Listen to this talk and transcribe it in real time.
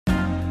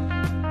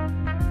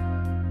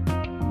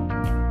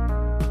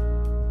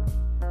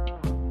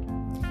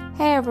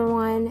Hey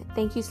everyone,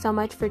 thank you so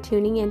much for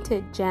tuning into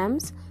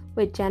Gems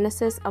with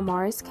Genesis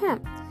Amaris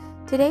Kemp.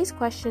 Today's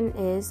question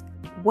is,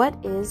 what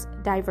is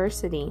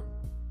diversity?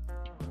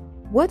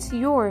 What's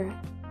your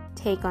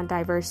take on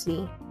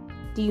diversity?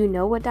 Do you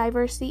know what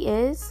diversity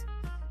is?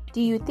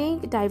 Do you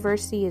think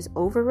diversity is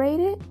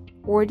overrated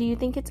or do you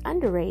think it's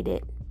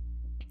underrated?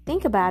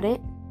 Think about it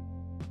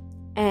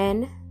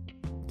and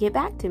get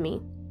back to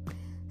me.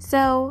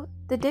 So,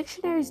 the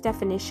dictionary's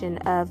definition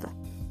of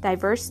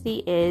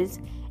diversity is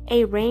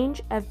a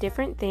range of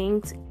different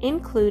things,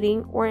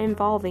 including or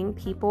involving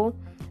people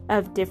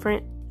of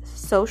different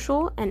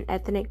social and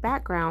ethnic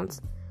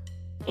backgrounds,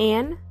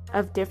 and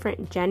of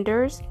different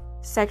genders,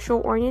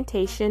 sexual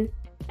orientation,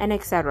 and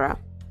etc.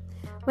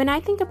 When I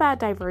think about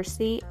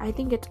diversity, I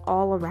think it's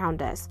all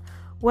around us.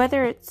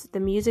 Whether it's the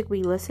music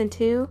we listen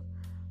to,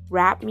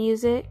 rap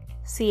music,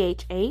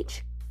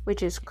 CHH,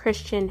 which is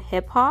Christian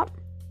hip hop,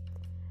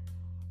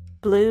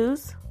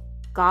 blues,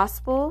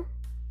 gospel,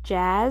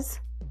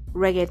 jazz,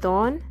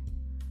 reggaeton.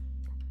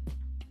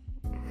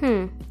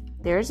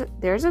 There's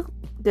a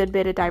good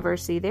bit of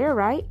diversity there,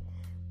 right?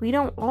 We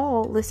don't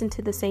all listen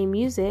to the same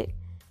music.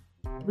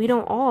 We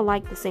don't all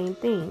like the same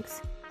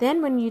things.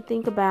 Then when you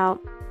think about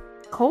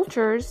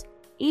cultures,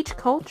 each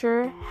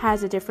culture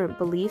has a different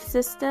belief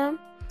system.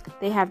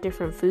 They have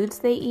different foods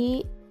they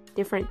eat,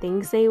 different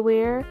things they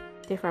wear,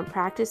 different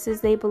practices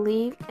they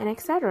believe, and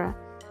etc.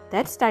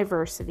 That's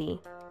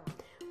diversity.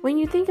 When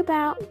you think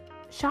about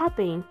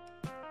shopping,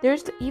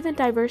 there's even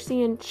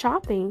diversity in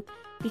shopping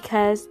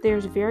because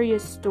there's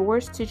various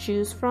stores to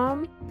choose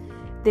from.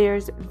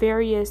 There's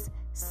various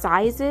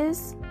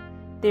sizes.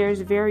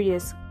 There's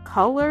various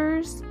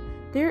colors.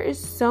 There is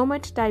so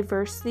much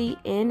diversity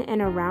in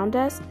and around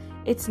us.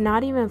 It's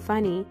not even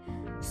funny.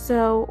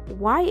 So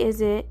why is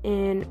it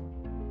in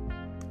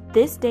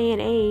this day and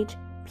age,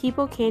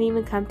 people can't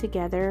even come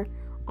together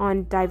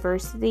on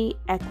diversity,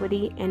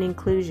 equity, and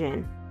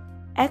inclusion?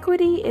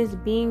 Equity is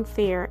being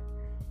fair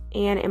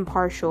and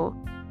impartial.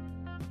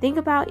 Think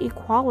about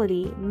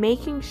equality,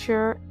 making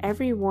sure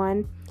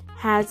everyone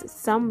has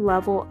some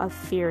level of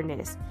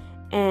fairness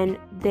and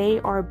they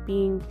are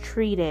being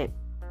treated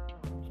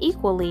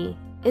equally.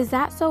 Is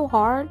that so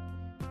hard?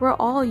 We're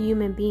all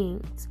human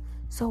beings.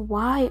 So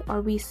why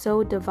are we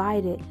so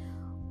divided?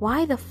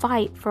 Why the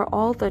fight for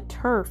all the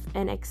turf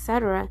and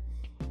etc.?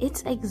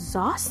 It's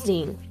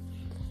exhausting.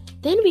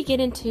 Then we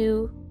get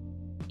into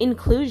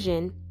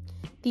inclusion,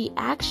 the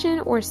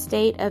action or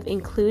state of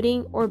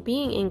including or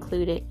being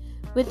included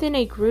within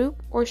a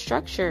group or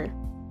structure.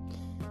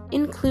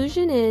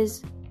 Inclusion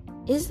is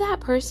that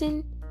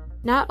person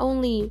not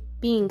only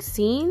being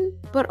seen,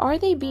 but are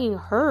they being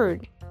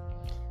heard?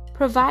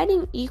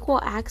 Providing equal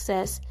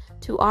access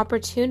to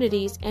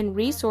opportunities and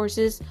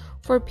resources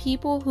for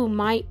people who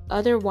might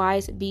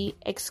otherwise be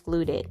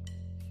excluded.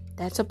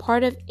 That's a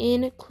part of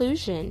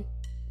inclusion.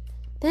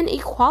 Then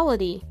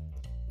equality,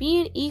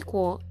 being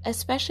equal,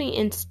 especially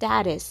in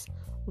status,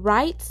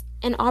 rights,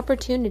 and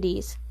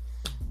opportunities.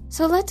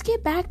 So let's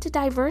get back to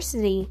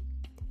diversity.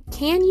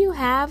 Can you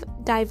have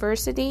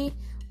diversity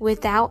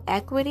without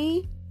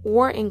equity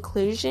or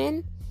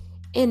inclusion?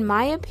 In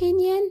my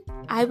opinion,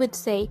 I would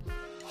say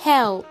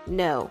hell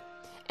no.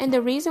 And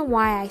the reason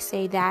why I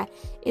say that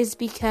is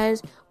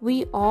because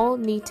we all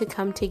need to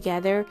come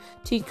together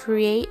to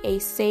create a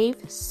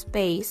safe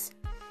space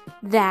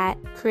that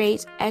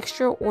creates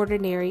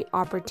extraordinary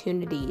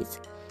opportunities.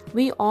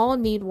 We all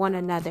need one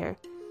another.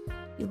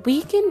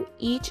 We can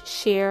each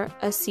share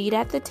a seat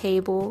at the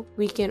table.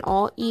 We can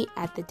all eat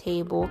at the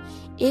table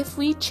if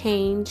we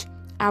change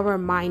our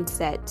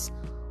mindsets.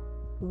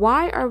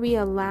 Why are we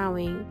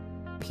allowing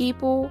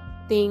people,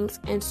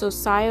 things, and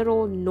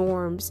societal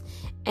norms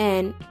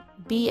and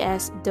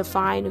BS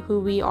define who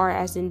we are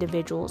as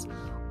individuals?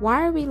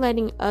 Why are we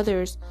letting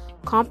others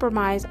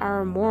compromise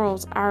our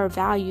morals, our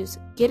values,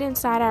 get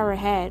inside our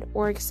head,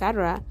 or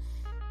etc.?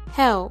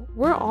 Hell,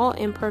 we're all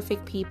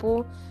imperfect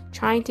people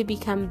trying to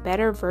become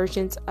better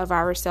versions of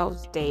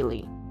ourselves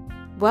daily.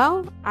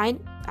 Well, I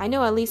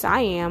know at least I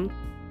am.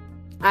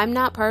 I'm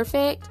not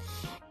perfect,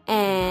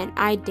 and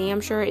I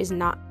damn sure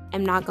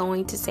am not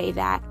going to say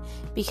that,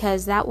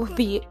 because that would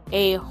be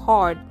a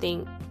hard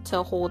thing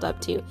to hold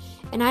up to.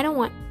 And I don't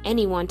want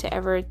anyone to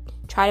ever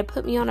try to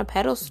put me on a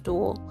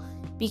pedestal,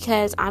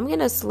 because I'm going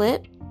to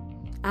slip,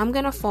 I'm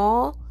going to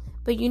fall,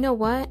 but you know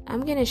what?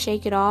 I'm going to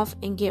shake it off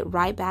and get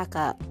right back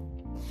up.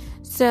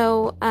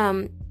 So,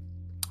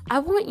 I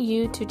want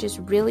you to just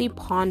really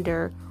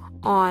ponder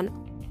on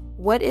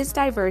what is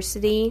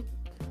diversity,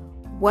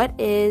 what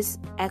is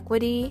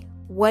equity,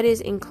 what is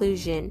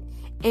inclusion,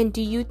 and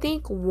do you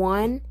think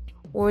one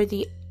or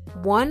the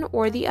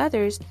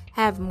others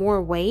have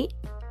more weight?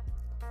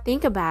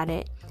 Think about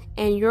it.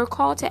 And your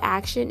call to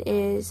action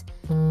is,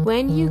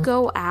 when you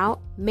go out,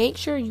 make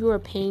sure you are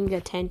paying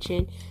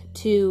attention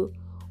to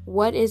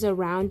what is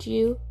around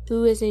you,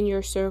 who is in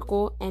your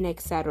circle, and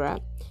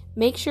etc.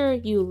 Make sure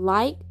you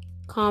like,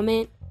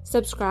 comment,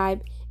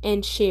 subscribe,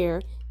 and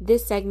share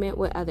this segment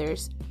with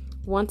others.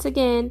 Once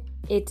again,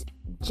 it's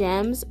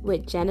Gems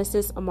with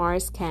Genesis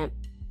Amaris Kemp.